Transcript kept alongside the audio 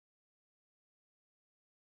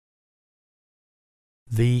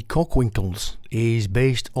The Cockwinkles is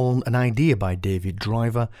based on an idea by David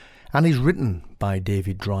Driver and is written by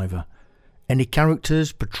David Driver. Any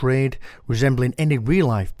characters portrayed resembling any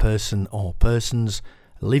real-life person or persons,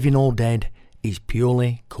 living or dead, is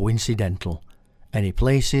purely coincidental. Any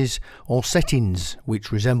places or settings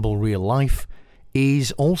which resemble real life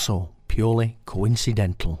is also purely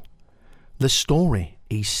coincidental. The story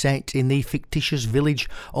is set in the fictitious village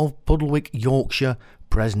of Puddlewick, Yorkshire,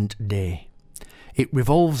 present day. It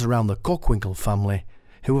revolves around the Cockwinkle family,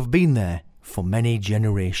 who have been there for many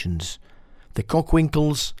generations. The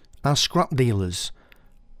Cockwinkles are scrap dealers.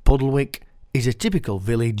 Puddlewick is a typical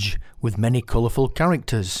village with many colourful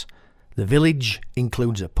characters. The village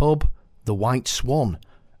includes a pub, the White Swan,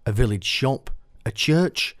 a village shop, a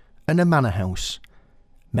church and a manor house.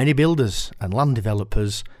 Many builders and land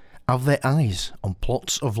developers have their eyes on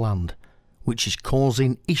plots of land, which is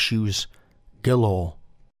causing issues galore.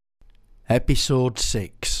 Episode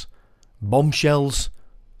 6: Bombshells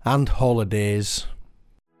and Holidays.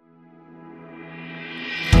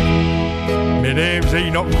 My name's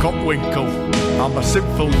Enoch Cockwinkle. I'm a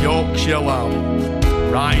simple Yorkshire lad,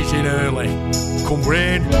 rising early, come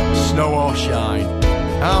rain, snow or shine.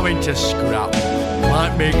 I'm into scrap,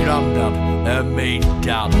 like me grandad and me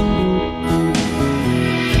dad.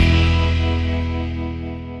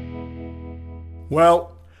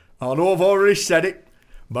 Well, I know I've already said it,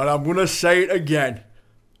 but I'm going to say it again.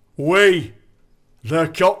 We, the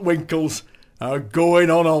Cockwinkles, are going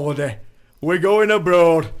on holiday. We're going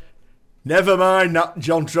abroad. Never mind that,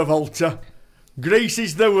 John Travolta. Greece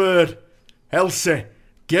is the word. Elsie,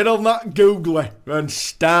 get on that Googler and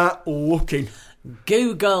start looking.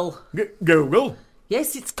 Google. Google?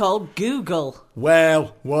 Yes, it's called Google.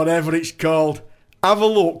 Well, whatever it's called, have a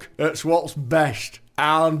look at what's best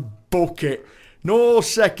and book it. No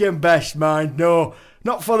second best, mind, no.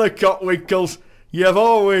 Not for the Cockwinkles. You've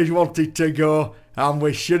always wanted to go, and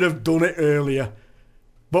we should have done it earlier.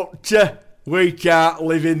 But we can't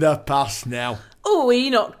live in the past now. Oh,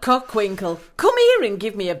 Enoch Cockwinkle, come here and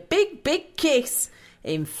give me a big, big kiss.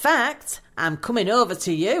 In fact, I'm coming over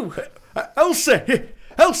to you. Elsie,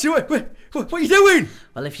 what are you doing?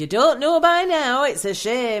 Well, if you don't know by now, it's a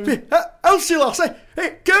shame. Elsie, lassie,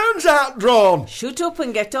 curtains aren't drawn. Shut up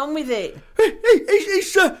and get on with it.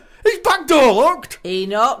 His back door locked.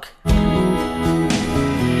 Enoch.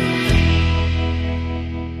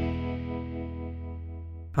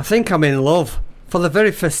 I think I'm in love for the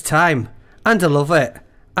very first time, and I love it.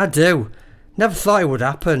 I do. Never thought it would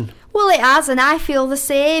happen. Well, it has, and I feel the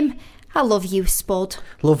same. I love you, Spud.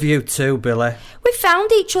 Love you too, Billy. We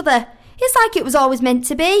found each other. It's like it was always meant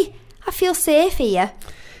to be. I feel safe here.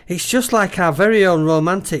 It's just like our very own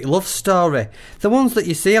romantic love story, the ones that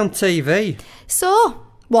you see on TV. So,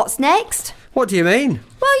 what's next? What do you mean?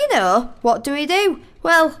 Well, you know, what do we do?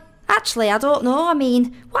 Well, actually, I don't know. I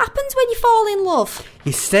mean, what happens when you fall in love?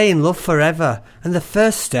 You stay in love forever, and the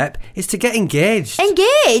first step is to get engaged.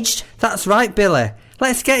 Engaged? That's right, Billy.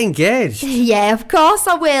 Let's get engaged. Yeah, of course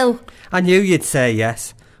I will. I knew you'd say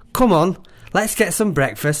yes. Come on, let's get some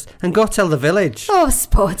breakfast and go tell the village. Oh,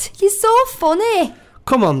 Spud, you're so funny.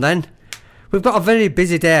 Come on then. We've got a very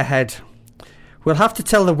busy day ahead. We'll have to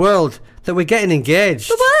tell the world that we're getting engaged.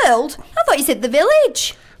 The world? I thought you said the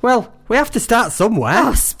village. Well, we have to start somewhere.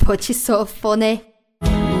 Oh, Spud, you're so funny.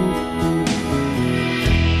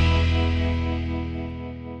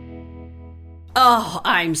 Oh,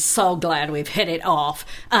 I'm so glad we've hit it off,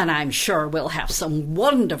 and I'm sure we'll have some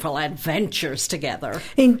wonderful adventures together.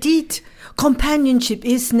 Indeed, companionship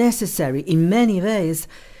is necessary in many ways.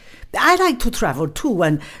 I like to travel too,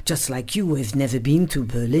 and just like you, have never been to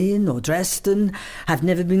Berlin or Dresden, have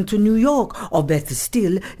never been to New York, or better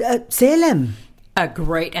still, Salem. A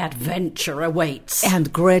great adventure awaits.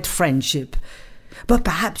 And great friendship. But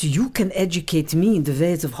perhaps you can educate me in the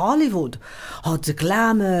ways of Hollywood. Oh, the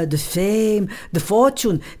glamour, the fame, the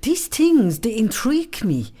fortune, these things, they intrigue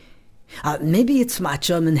me. Maybe it's my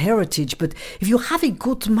German heritage, but if you have a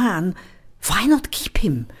good man, why not keep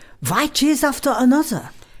him? Why chase after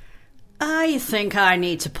another? I think I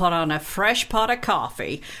need to put on a fresh pot of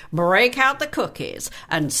coffee, break out the cookies,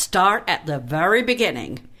 and start at the very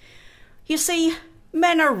beginning. You see,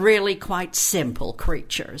 men are really quite simple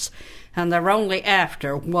creatures, and they're only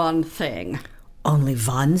after one thing. Only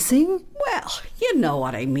one thing? Well, you know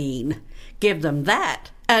what I mean. Give them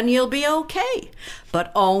that, and you'll be okay,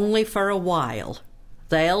 but only for a while.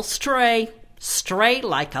 They'll stray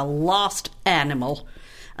like a lost animal,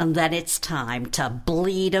 and then it's time to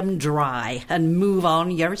bleed 'em dry and move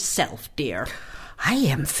on yourself, dear. I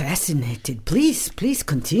am fascinated. Please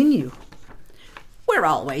continue. We're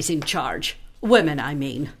always in charge. Women, I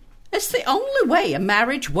mean. It's the only way a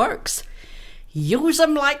marriage works. Use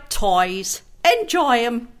 'em like toys, enjoy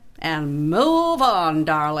 'em, and move on,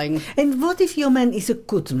 darling. And what if your man is a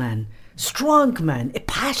good man, strong man, a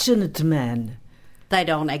passionate man? They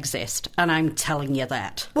don't exist, and I'm telling you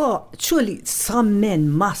that. Well, surely some men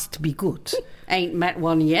must be good. Ain't met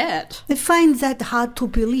one yet. I find that hard to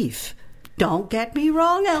believe. Don't get me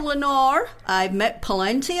wrong, Eleanor. I've met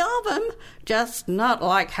plenty of them, just not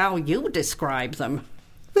like how you describe them.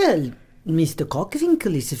 Well, Mr.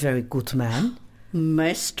 Cockwinkle is a very good man.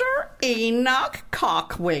 Mr. Enoch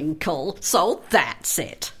Cockwinkle, so that's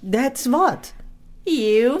it. That's what?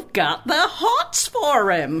 You've got the hots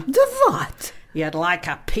for him. The what? You'd like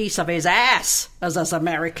a piece of his ass, as us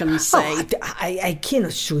Americans say. Oh, I can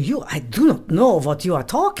assure you, I do not know what you are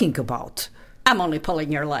talking about. I'm only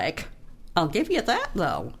pulling your leg. I'll give you that,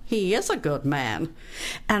 though. He is a good man.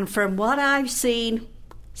 And from what I've seen,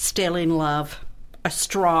 still in love. A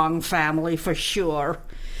strong family for sure.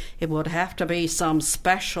 It would have to be some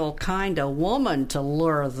special kind of woman to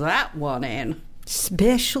lure that one in.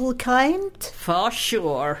 Special kind? For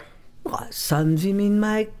sure. Well, some women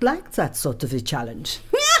might like that sort of a challenge.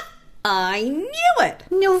 I knew it.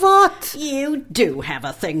 Knew what? You do have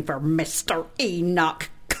a thing for Mr. Enoch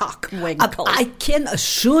Cockwinkle. I can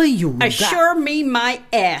assure you Assure me my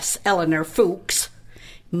ass, Eleanor Fuchs.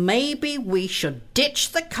 Maybe we should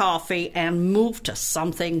ditch the coffee and move to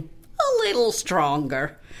something a little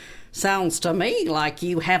stronger. Sounds to me like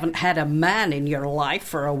you haven't had a man in your life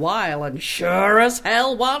for a while and sure as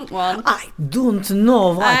hell want one. I don't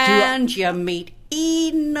know what And you meet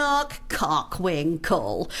Enoch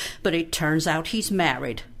Cockwinkle, but it turns out he's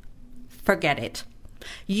married. Forget it.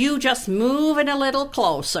 You just move in a little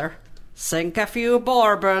closer, sink a few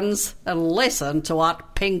bourbons, and listen to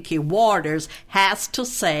what Pinky Waters has to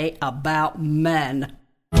say about men.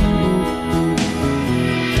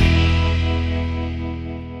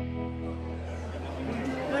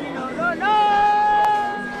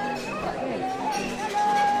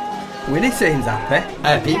 Winnie seems happy.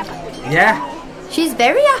 Happy? Yeah. She's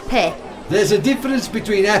very happy. There's a difference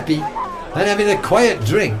between happy and having a quiet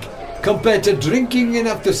drink compared to drinking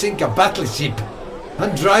enough to sink a battleship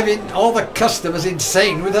and driving all the customers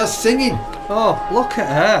insane with her singing. Oh, look at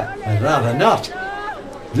her. I'd rather not.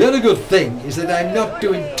 The other good thing is that I'm not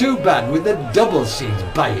doing too bad with the doubles she's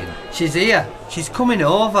buying. She's here. She's coming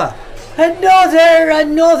over.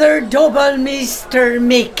 Another double, Mr.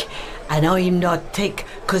 Mick. And I'm not thick,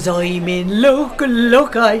 'cause I'm in luck,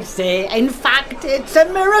 I say. In fact, it's a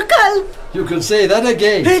miracle. You can say that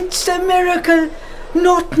again. It's a miracle.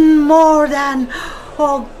 Nothing more than...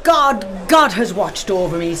 Oh, God has watched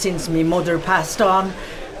over me since my mother passed on.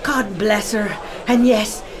 God bless her. And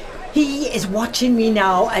yes, he is watching me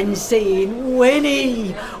now and saying,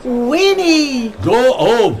 Winnie, Winnie. Go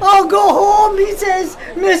home. Oh, go home, he says.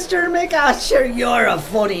 Mr. McAsher, you're a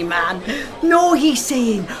funny man. No, he's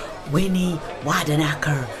saying, Winnie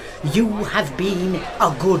Wadenacker, you have been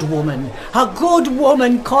a good woman,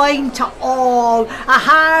 kind to all, a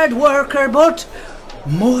hard worker, but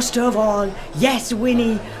most of all, yes,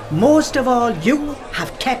 Winnie, most of all, you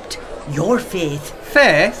have kept your faith.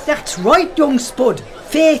 Faith? That's right, young spud,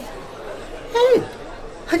 faith.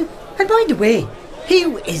 And by the way,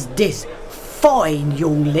 who is this fine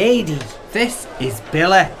young lady? This is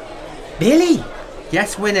Billy. Billy?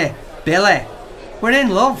 Yes, Winnie, Billy. We're in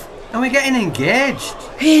love and we're getting engaged.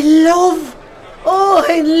 In love? Oh,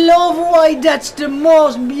 in love, why, that's the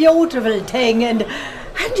most beautiful thing, and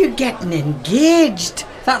you're getting engaged.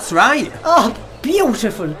 That's right. Oh,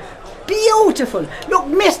 beautiful, beautiful. Look,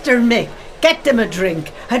 Mr. Mick, get them a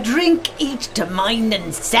drink each to mind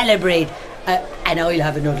and celebrate, and I'll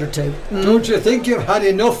have another too. Don't you think you've had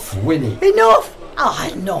enough, Winnie? Enough?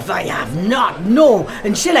 Oh, enough I have not, no,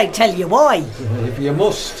 and shall I tell you why? If you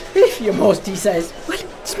must. If you must, he says. Well,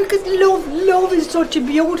 it's because love is such a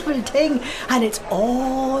beautiful thing, and it's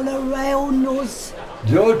all around us.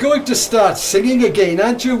 You're going to start singing again,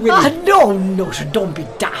 aren't you, Winnie? Ah, no, sir, don't be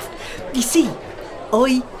daft. You see,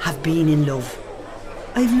 I have been in love.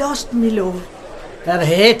 I've lost me love. I've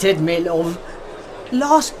hated me love.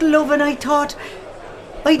 Lost love, and I thought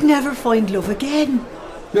I'd never find love again.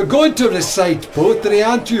 You're going to recite poetry,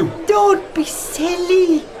 aren't you? Don't be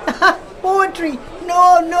silly. Poetry.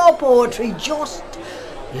 No poetry, just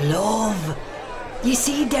love. You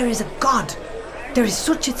see, there is a God. There is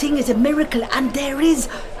such a thing as a miracle, and there is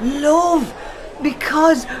love.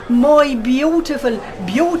 Because my beautiful,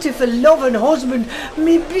 beautiful loving husband,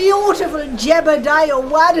 my beautiful Jebediah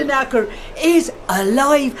Wadenacker, is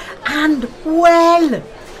alive and well.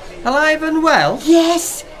 Alive and well?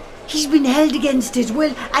 Yes, He's been held against his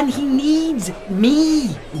will and he needs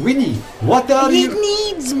me. Winnie, what are He you...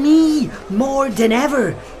 needs me more than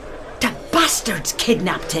ever. The bastards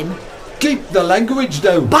kidnapped him. Keep the language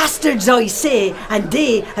down. Bastards, I say, and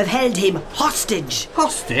they have held him hostage.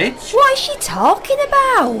 Hostage? What is she talking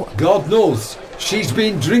about? God knows. She's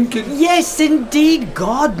been drinking. Yes, indeed,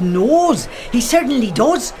 God knows. He certainly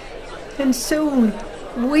does. And soon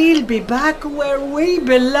we'll be back where we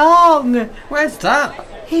belong. Where's that?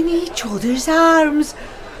 In each other's arms.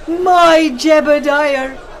 My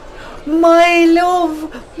Jebediah. My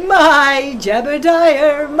love. My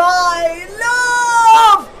Jebediah. My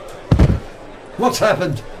love. What's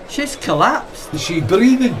happened? She's collapsed. Is she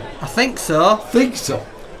breathing? I think so. Think so.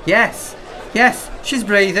 Yes, she's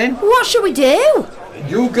breathing. What should we do?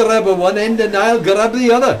 You grab one end and I'll grab the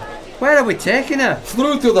other. Where are we taking her?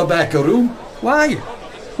 Through to the back room. Why?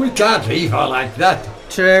 We can't leave her like that.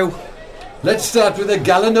 True. Let's start with a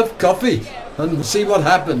gallon of coffee and see what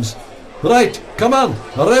happens. Right, come on,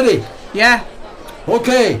 ready? Yeah.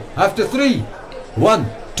 Okay, after 3.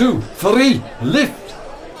 1, 2, 3, lift.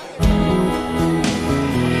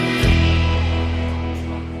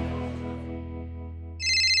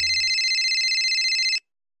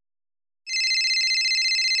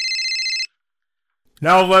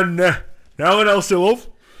 Now then, Elsie, love.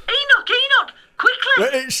 Enoch,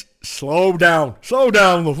 quickly! It's slow down,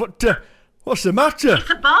 love. What's the matter? It's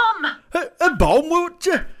a bomb! A bomb? What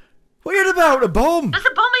are you on about, a bomb? There's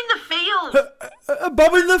a bomb in the field! A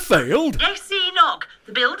bomb in the field? Yes, Enoch.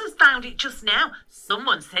 The builders found it just now.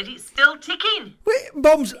 Someone said it's still ticking. Wait,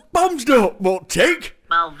 bombs won't tick.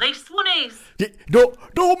 Well, this one is.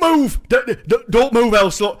 Don't move. Don't move,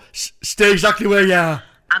 Elsie. Look, stay exactly where you are.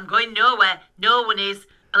 I'm going nowhere. No one is.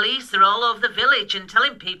 Police are all over the village and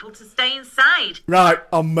telling people to stay inside. Right,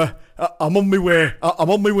 I'm on my way. I'm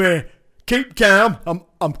on my way. Keep calm.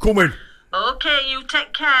 I'm coming. Okay, you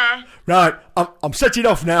take care. Right, I'm setting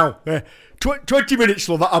off now. 20 minutes,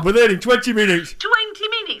 love. I'll be there in 20 minutes. 20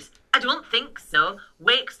 minutes? I don't think so.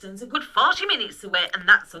 Wakeston's a good 40 minutes away, and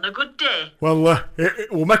that's on a good day. Well,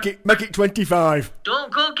 we'll make it 25.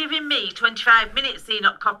 Don't go giving me 25 minutes,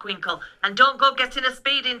 Enoch Cockwinkle, and don't go getting a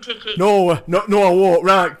speeding ticket. No, I won't.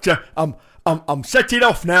 Right, I'm setting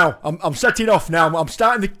off now. I'm setting off now. I'm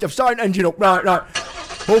starting the engine up. Right.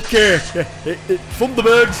 Okay,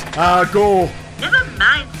 Thunderbirds, go. Never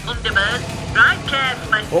mind, Thunderbird. Drive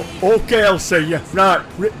carefully. Okay, I'll see you. Right,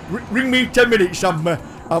 ring me in 10 minutes. I'm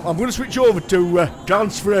going to switch over to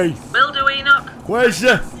hands-free. Will do, Enoch. Where's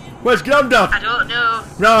Grandad? I don't know.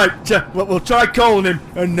 Right, we'll try calling him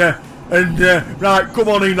and right, come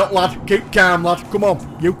on, Enoch, lad. Keep calm, lad. Come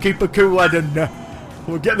on, you keep a cool head and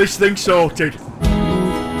we'll get this thing sorted.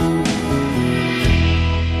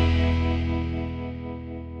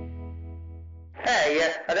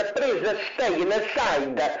 Hey, please stay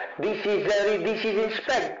inside. This is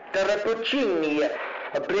Inspector Puccini.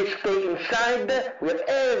 Please stay inside with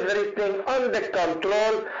everything under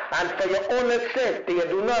control, and for your own safety,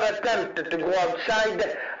 do not attempt to go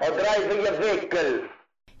outside or drive your vehicle.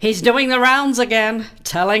 He's doing the rounds again,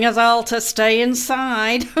 telling us all to stay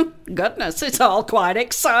inside. Goodness, it's all quite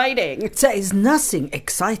exciting. There is nothing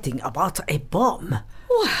exciting about a bomb.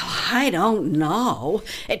 Well, I don't know.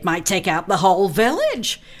 It might take out the whole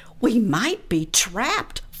village. We might be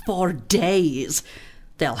trapped for days.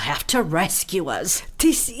 They'll have to rescue us.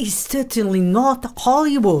 This is certainly not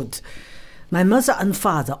Hollywood. My mother and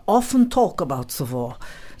father often talk about the war,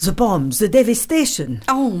 the bombs, the devastation.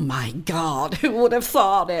 Oh, my God, who would have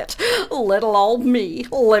thought it? Little old me,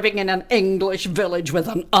 living in an English village with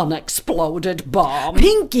an unexploded bomb.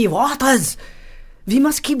 Pinky Waters! We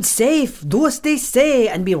must keep safe, do as they say,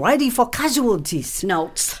 and be ready for casualties.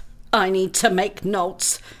 Notes. I need to make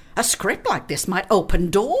notes. A script like this might open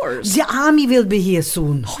doors. The army will be here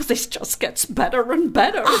soon. Oh, this just gets better and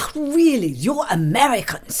better. Ah, really? You're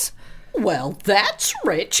Americans. Well, that's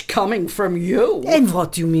rich coming from you. And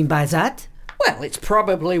what do you mean by that? Well, it's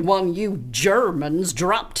probably one you Germans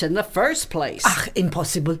dropped in the first place. Ah,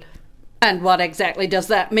 impossible. And what exactly does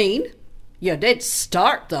that mean? You did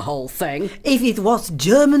start the whole thing. If it was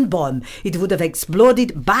German bomb, it would have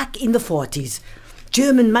exploded back in the 40s.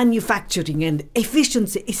 German manufacturing and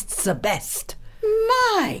efficiency is the best.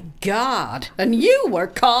 My God, and you were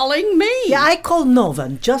calling me. Yeah, I call no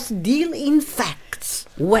one, just deal in facts.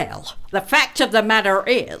 Well, the fact of the matter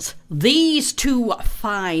is, these two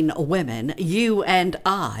fine women, you and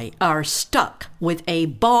I, are stuck with a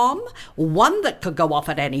bomb, one that could go off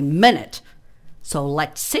at any minute. So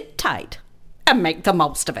let's sit tight and make the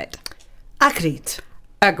most of it. Agreed.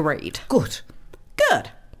 Agreed. Good.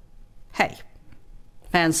 Good. Hey,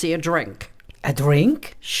 fancy a drink? A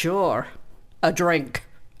drink? Sure. A drink.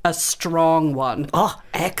 A strong one. Oh,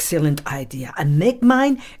 excellent idea. And make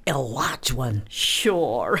mine a large one.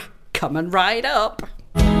 Sure. Coming right up.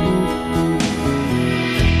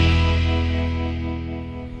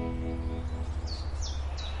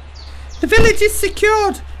 The village is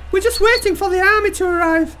secured. We're just waiting for the army to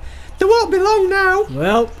arrive. They won't be long now.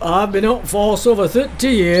 Well, I've been up force over 30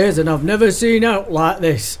 years and I've never seen out like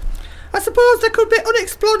this. I suppose there could be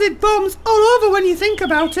unexploded bombs all over when you think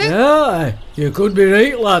about it. Aye, you could be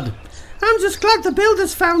right, lad. I'm just glad the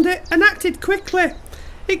builders found it and acted quickly.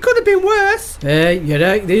 It could have been worse. Hey, you're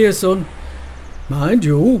right there, son. Mind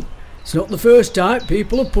you, it's not the first time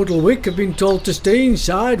people of Puddlewick have been told to stay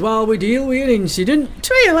inside while we deal with an incident.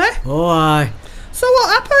 Really? Oh, aye. So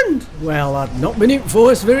what happened? Well, I'd not been in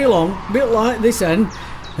force very long, a bit like this end,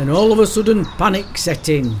 and all of a sudden panic set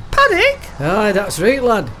in. Panic? Aye, that's right,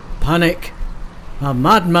 lad. Panic. A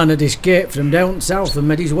madman had escaped from down south and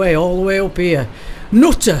made his way all the way up here.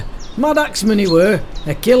 Nutter. Mad axeman he were.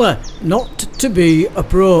 A killer not to be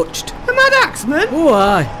approached. A mad axeman? Oh,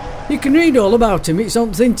 aye. You can read all about him. It's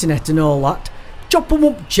on the internet and all that. Chop 'em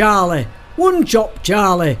up Charlie. One chop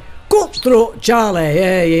Charlie. Cutthroat Charlie.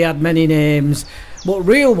 Yeah, he had many names. But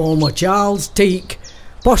real one were Charles Teak.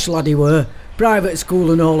 Posh lad he were. Private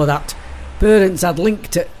school and all of that. Parents had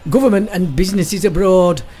linked to government and businesses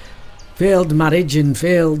abroad. Failed marriage and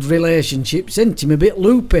failed relationship sent him a bit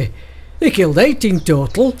loopy. They killed 8 in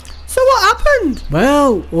total. So what happened?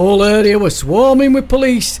 Well, whole area was swarming with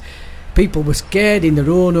police. People were scared in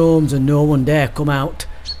their own homes and no one dare come out.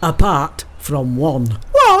 Apart from one.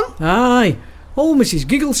 One? Aye. Old Mrs.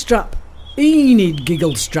 Gigglestrap. Enid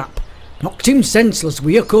Gigglestrap. Knocked him senseless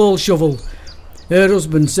with a coal shovel. Her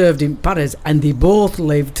husband served in Paris and they both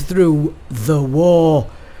lived through the war.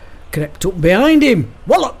 Crept up behind him.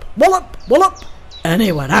 Wallop, wallop, wallop. And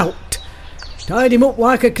he went out. Tied him up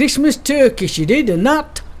like a Christmas turkey, she did, and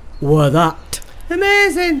that were that.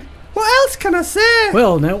 Amazing. What else can I say?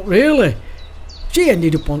 Well, not really. She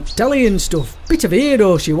ended up on telly and stuff. Bit of a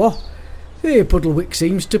hero she was. Hey, Puddlewick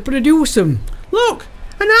seems to produce 'em. Look,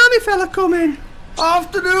 an army fella coming.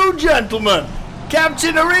 Afternoon, gentlemen.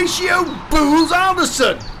 Captain Horatio Booles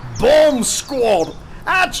Alderson, Bomb Squad,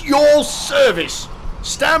 at your service.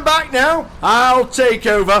 Stand back now, I'll take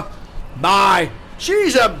over. My,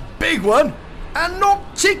 she's a big one, and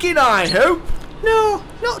not ticking, I hope. No,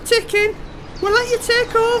 not ticking. We'll let you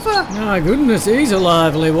take over. My goodness, he's a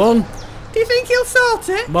lively one. Do you think he'll sort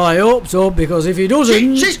it? Well, I hope so, because if he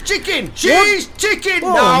doesn't... She's ticking! She's ticking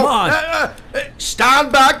Oh, now! my.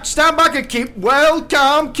 Stand back and keep well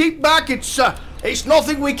calm, keep back, it's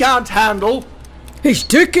nothing we can't handle. He's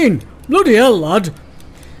ticking! Bloody hell, lad.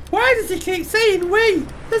 Why does he keep saying we?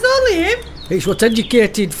 There's only him. It's what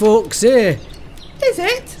educated folks say. Is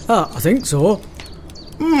it? Ah, I think so.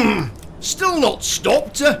 Still not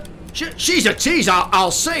stopped. She's a tease,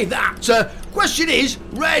 I'll say that. Question is,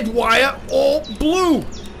 red wire or blue?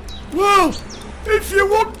 Well, if you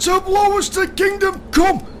want to blow us to Kingdom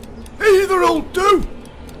Come, either'll do.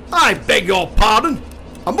 I beg your pardon.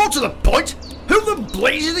 And more to the point, who the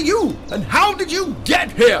blazes are you? And how did you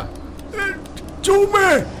get here?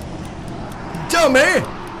 Dummy. Dummy?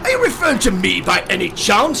 Are you referring to me by any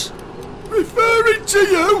chance? Referring to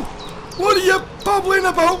you? What are you babbling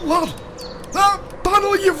about, lad? That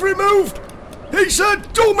panel you've removed, it's a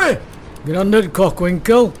dummy! Grandad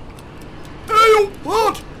Cockwinkle. Hey,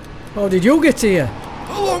 lad! How did you get here?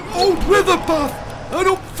 Along old river path and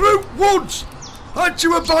up through woods. Had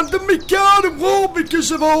to abandon my car and walk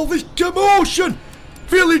because of all this commotion.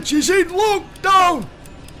 Village is in lockdown.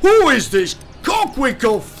 Who is this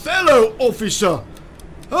Cockwinkle fellow officer?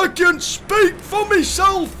 I can speak for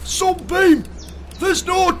myself, Sunbeam. There's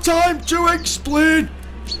no time to explain.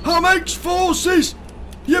 I'm ex-forces.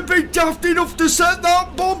 You'd be daft enough to set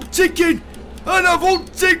that bomb ticking, and I've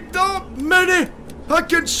unticked that many. I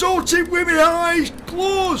can sort it with my eyes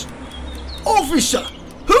closed. Officer,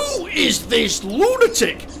 who is this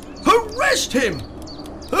lunatic? Arrest him!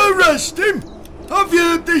 Arrest him? Have you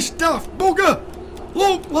heard this daft bugger?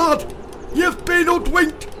 Look, lad, you've been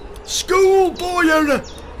hoodwinked. Schoolboy error.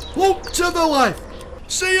 Look to the left.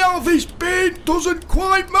 See how this beard doesn't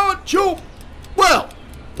quite match up?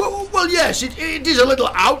 Well, yes, it is a little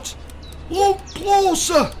out. Look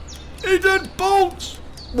closer. Hidden bolts.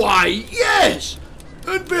 Why, yes.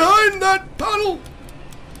 And behind that panel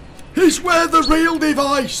is where the real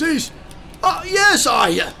device is. Yes,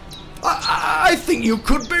 I think you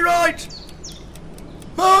could be right.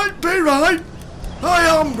 Might be right. I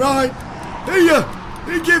am right. Here,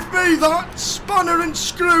 give me that spanner and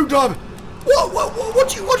screwdriver.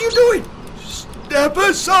 What are you doing? Step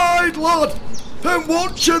aside, lad. and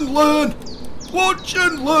watch and learn. Watch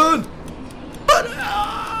and learn. But,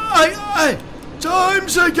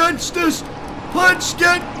 time's against us. Let's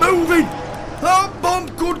get moving. That bomb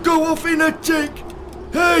could go off in a tick.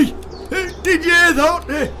 Hey, did you hear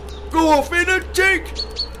that? Go off in a tick.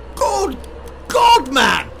 Good God,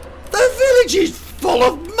 man! The village is full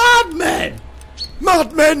of madmen!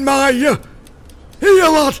 Madmen, my... Here,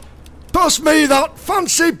 lad. Pass me that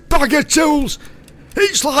fancy bag of tools.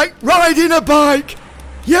 It's like riding a bike.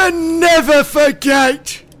 You never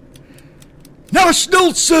forget.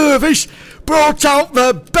 National Service brought out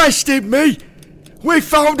the best in me. We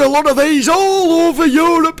found a lot of these all over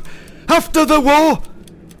Europe after the war.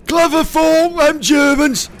 Clever folk, them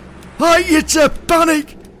Germans. Like you to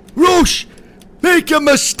panic, rush, make a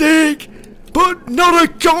mistake, but not a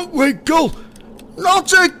cockwinkle.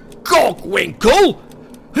 Not a cockwinkle?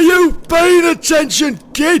 Are you paying attention,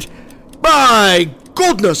 kid? My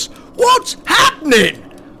goodness, what's happening?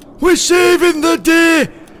 We're saving the day.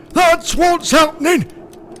 That's what's happening.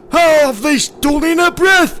 I'll have this done in a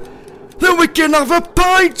breath. Then we can have a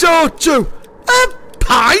pint or two. A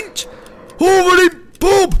pint? Over in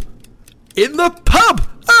pub. In the pub?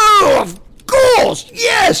 Oh, of course,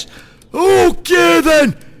 yes. OK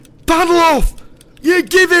then. Paddle off. You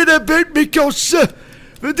give it a bit because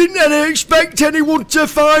we didn't expect anyone to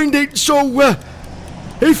find it, so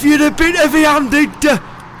if you're a bit heavy-handed,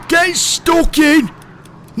 get stuck in.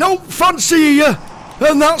 No fancy here,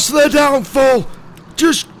 and that's the downfall.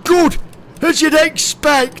 Just good, as you'd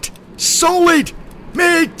expect. Solid,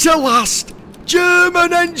 made to last.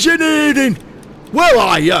 German engineering. Well,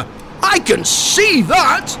 I can see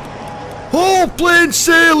that. All plain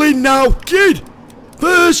sailing now, kid.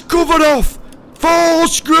 First cover off, 4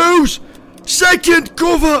 screws. Second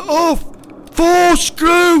cover off, 4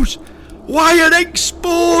 screws. Wire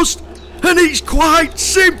exposed, and it's quite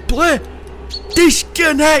simply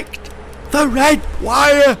disconnect the red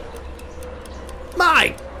wire.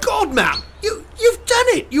 My God, man, you've done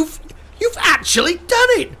it. You've actually done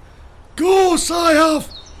it. Course I have.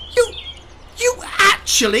 You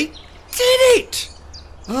actually did it.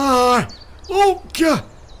 Look,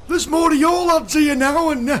 there's more of your lads here now,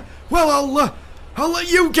 and well, I'll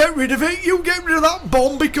let you get rid of it. You get rid of that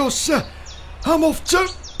bomb because I'm off to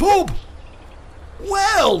pub.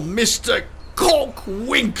 Well, Mr.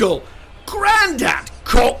 Cockwinkle, Grandad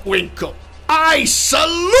Cockwinkle, I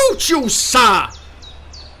salute you, sir.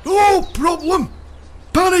 No problem.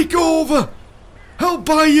 Panic over. I'll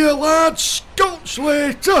buy you a large scotch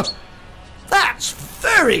later. That's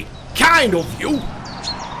very kind of you.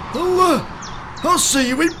 I'll see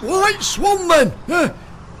you in White Swan then.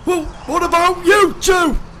 Well, what about you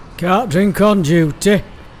two? Can't drink on duty.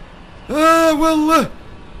 Well,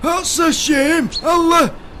 that's a shame.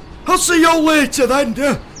 I'll see you all later then.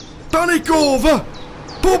 Panic over.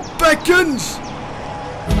 Pub beckons.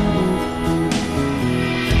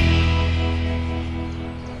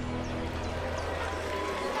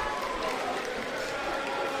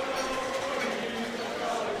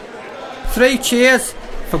 Three cheers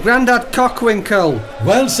for Grandad Cockwinkle.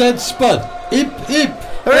 Well said, Spud. Hip, hip.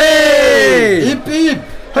 Hooray! Hip, hip.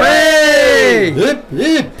 Hooray! Hip,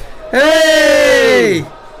 hip. Hey!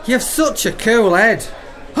 You've such a cool head.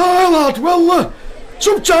 Aye, lad, well,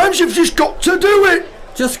 sometimes you've just got to do it.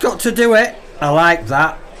 Just got to do it. I like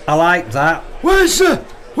that. I like that. Where's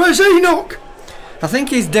Enoch? I think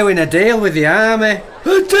he's doing a deal with the army.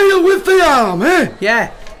 A deal with the army?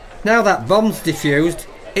 Yeah. Now that bomb's defused,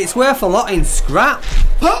 it's worth a lot in scrap.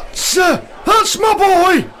 That's my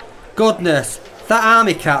boy. Goodness, that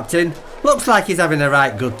army captain looks like he's having a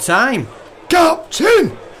right good time.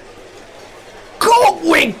 Captain?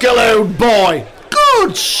 Cockwinkle, old boy.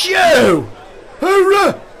 Good show.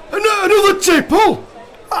 Another tipple?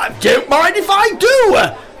 I don't mind if I do.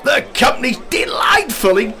 The company's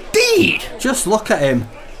delightful indeed. Just look at him.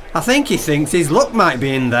 I think he thinks his luck might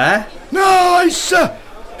be in there. Nice.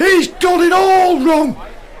 He's got it all wrong.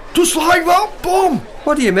 Just like that bomb.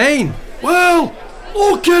 What do you mean? Well,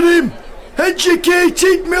 look at him.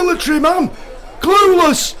 Educated military man.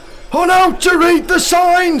 Clueless on how to read the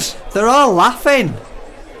signs. They're all laughing.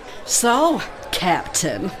 So,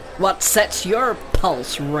 Captain, what sets your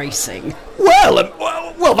pulse racing? Well,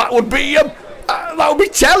 that would be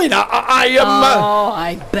telling.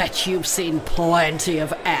 I bet you've seen plenty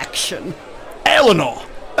of action. Eleanor.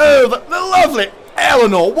 Oh, the lovely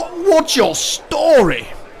Eleanor. What's your story?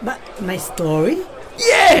 But my story?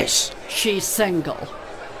 Yes. She's single.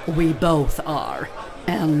 We both are.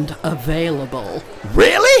 And available.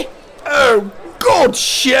 Really? Oh, good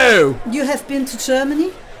show. You have been to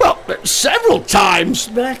Germany? Well, several times.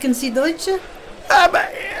 Sprechen Sie Deutsch?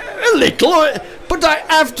 a little, but I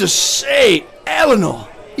have to say, Eleanor,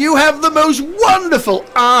 you have the most wonderful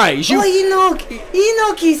eyes. Oh,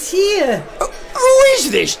 Enoch is here. Who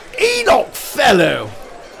is this Enoch fellow?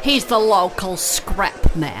 He's the local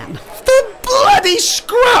scrap man. The bloody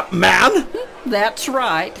scrap man? That's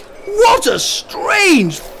right. What a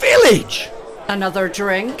strange village. Another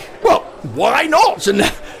drink? Well, why not?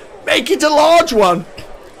 And make it a large one.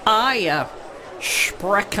 I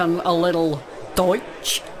sprechen a little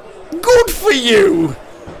Deutsch. Good for you.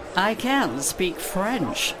 I can speak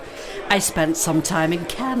French. I spent some time in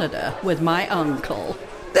Canada with my uncle.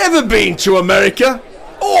 Never been to America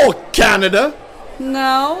or Canada?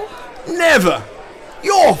 No? Never.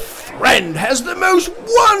 Your friend has the most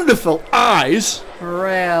wonderful eyes.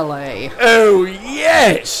 Really? Oh,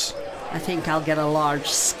 yes. I think I'll get a large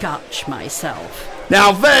scotch myself.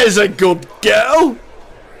 Now there's a good girl.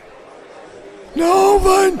 Now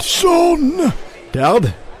then, son.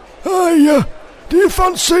 Dad? Do you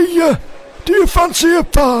fancy a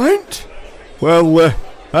pint? Well,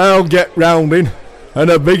 I'll get rounding, and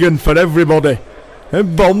a big un for everybody.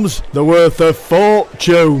 And bombs, they're worth a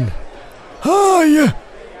fortune. I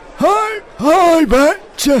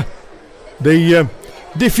bet. The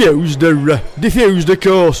diffused, of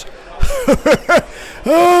course.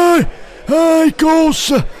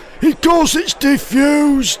 Of course it's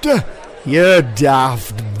diffused. You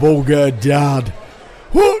daft bugger, Dad.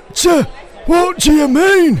 What do you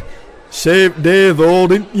mean? Saved day though,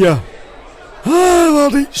 didn't you?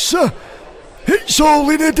 Lad, it's all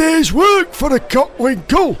in a day's work for a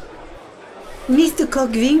cockwinkle. Mr.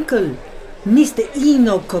 Cockwinkle, Mr.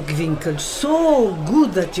 Enoch Cockwinkle, so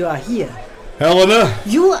good that you are here. Eleanor?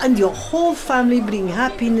 You and your whole family bring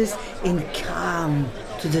happiness and calm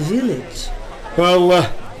to the village. Well,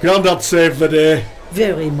 Grandad saved the day.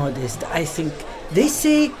 Very modest, I think. They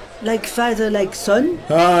say, like father, like son?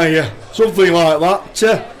 Something like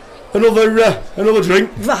that. Another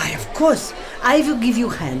drink? Why, of course. I will give you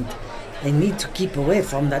hand. I need to keep away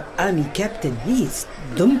from that army captain. He is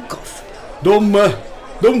Dummkopf. Dumb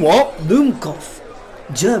what? Dummkopf.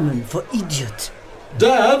 German for idiot.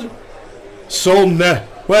 Dad? Son,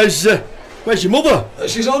 where's your mother?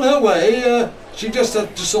 She's on her way. She just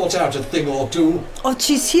had to sort out a thing or two. Oh,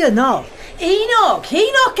 she's here now. Enoch,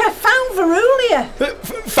 I found Verulia.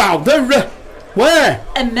 Found her? Where?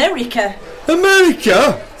 America.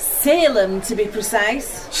 America? Salem, to be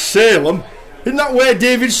precise. Salem? Isn't that where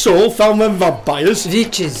David Soul found them vampires?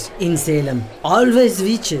 Witches in Salem. Always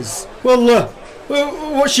witches. Well,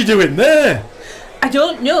 what's she doing there? I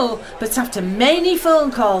don't know, but after many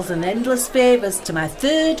phone calls and endless favours to my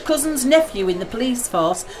third cousin's nephew in the police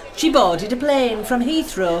force, she boarded a plane from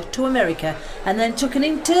Heathrow to America and then took an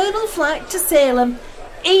internal flight to Salem.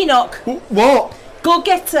 Enoch! What? Go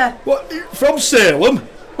get her! What? From Salem?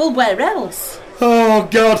 Well, where else? Oh,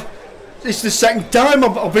 God. It's the second time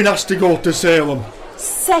I've been asked to go to Salem.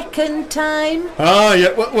 Second time?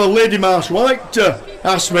 Yeah. Well, Lady Marsh White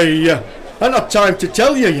asked me. I haven't had time to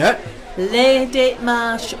tell you yet. Lady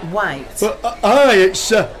Marsh White. But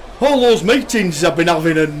it's all those meetings I've been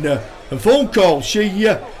having and phone calls. She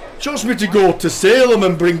wants me to go to Salem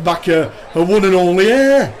and bring back her one and only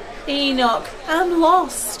heir. Enoch, I'm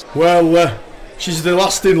lost. Well, she's the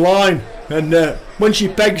last in line, and when she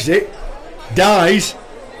pegs it, dies,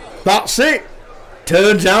 that's it.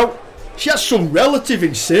 Turns out she has some relative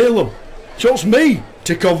in Salem. She wants me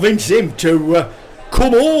to convince him to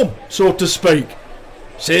come home, so to speak.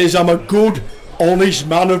 Says I'm a good, honest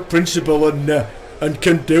man of principle and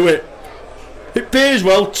can do it. It pays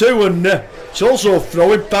well too, and it's also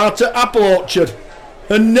throwing part at Apple Orchard.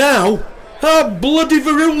 And now, our bloody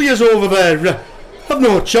Verulia's over there. I've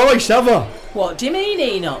no choice, have I? What do you mean,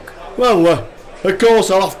 Enoch? Well, of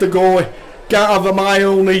course I'll have to go. Can't have my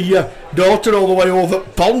only daughter all the way over the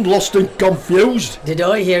pond, lost and confused. Did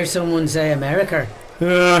I hear someone say America?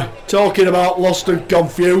 Talking about lost and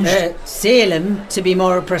confused. Salem, to be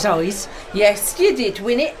more precise. Yes, you did,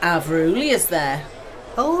 Winnie. Our Verulia's there.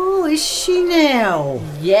 Oh, is she now?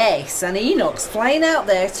 Yes, and Enoch's flying out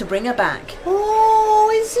there to bring her back. Oh,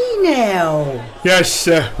 is he now? Yes,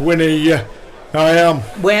 Winnie, I am.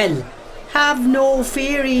 Well, have no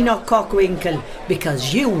fear, Enoch Cockwinkle,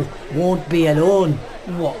 because you won't be alone.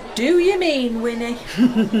 What do you mean, Winnie?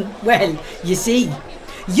 Well, you see,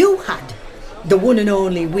 you had the one and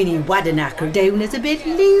only Winnie Waddenacker down as a bit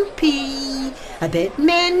loopy, a bit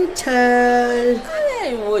mental.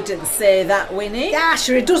 I wouldn't say that, Winnie. Ah,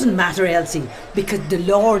 sure, it doesn't matter, Elsie, because the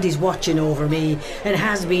Lord is watching over me and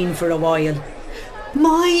has been for a while.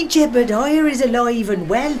 My Jebediah is alive and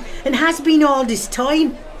well and has been all this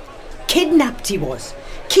time. Kidnapped he was.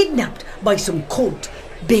 Kidnapped by some cult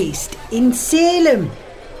based in Salem.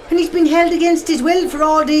 And he's been held against his will for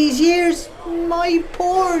all these years. My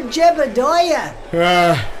poor Jebediah.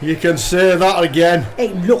 You can say that again.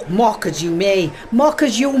 Hey, look, mock as you may,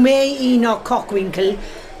 Enoch Cockwinkle,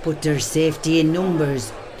 but there's safety in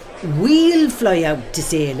numbers. We'll fly out to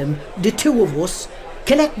Salem, the two of us,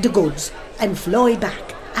 collect the goods and fly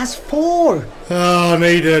back as 4. I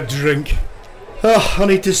need a drink. I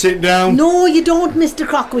need to sit down. No, you don't, Mr.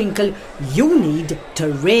 Cockwinkle. You need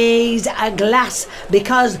to raise a glass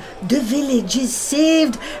because the village is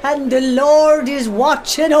saved and the Lord is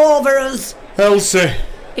watching over us. Elsie.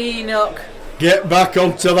 Enoch. Get back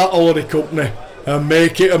onto that holiday company and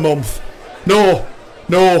make it a month. No,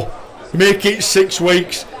 make it 6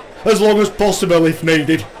 weeks. As long as possible if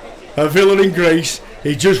needed. A villain in Greece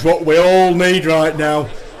is just what we all need right now.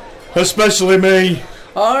 Especially me.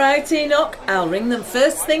 All right, Enoch, I'll ring them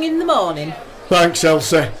first thing in the morning. Thanks,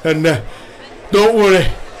 Elsie, and don't worry.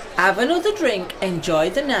 Have another drink, enjoy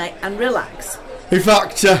the night and relax. In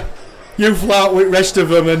fact, you fly out with the rest of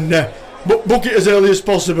them and book it as early as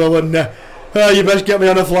possible and you best get me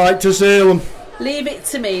on a flight to Salem. Leave it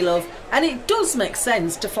to me, love, and it does make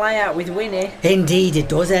sense to fly out with Winnie. Indeed it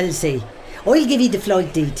does, Elsie. I'll give you the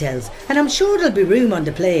flight details and I'm sure there'll be room on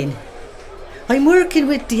the plane. I'm working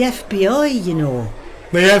with the FBI, you know.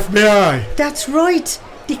 The FBI? That's right.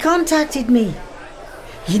 They contacted me.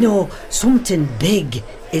 You know, something big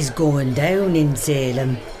is going down in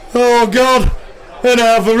Salem. Oh, God! And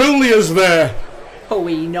our Verulia's there. Oh,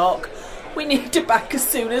 Enoch, we need to back as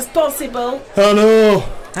soon as possible. I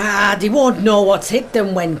know. They won't know what's hit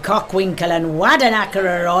them when Cockwinkle and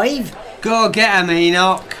Wadanacker arrive. Go get 'em,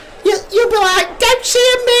 Enoch. You'll be like Dempsey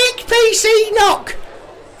and Makepeace, Enoch.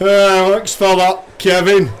 Thanks for that,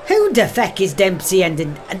 Kevin. Who the feck is Dempsey and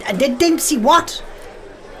Dempsey what?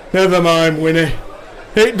 Never mind, Winnie.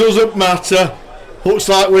 It doesn't matter. Looks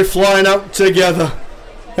like we're flying out together.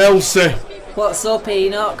 Elsie. What's up,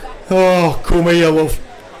 Enoch? Oh, come here, love.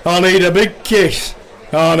 I need a big kiss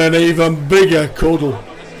and an even bigger cuddle.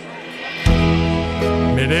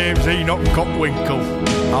 My name's Enoch Cockwinkle.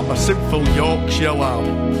 I'm a simple Yorkshire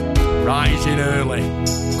lad. Rising early,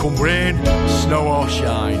 come rain, snow or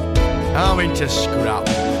shine. I'm into scrap,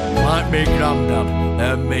 like me grandad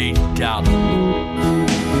and me dad.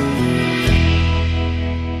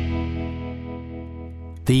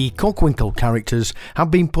 The Cockwinkle characters have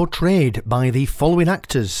been portrayed by the following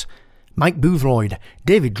actors: Mike Boothroyd,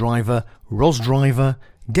 David Driver, Ros Driver,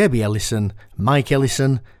 Debbie Ellison, Mike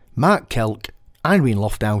Ellison, Mark Kelk, Irene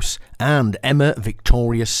Lofthouse and Emma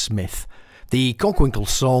Victoria Smith. The Cockwinkle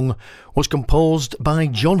song was composed by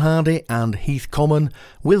John Hardy and Heath Common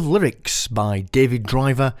with lyrics by David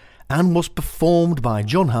Driver and was performed by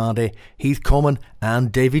John Hardy, Heath Common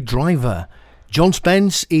and David Driver. John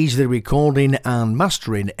Spence is the recording and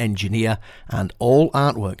mastering engineer and all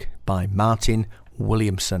artwork by Martin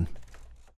Williamson.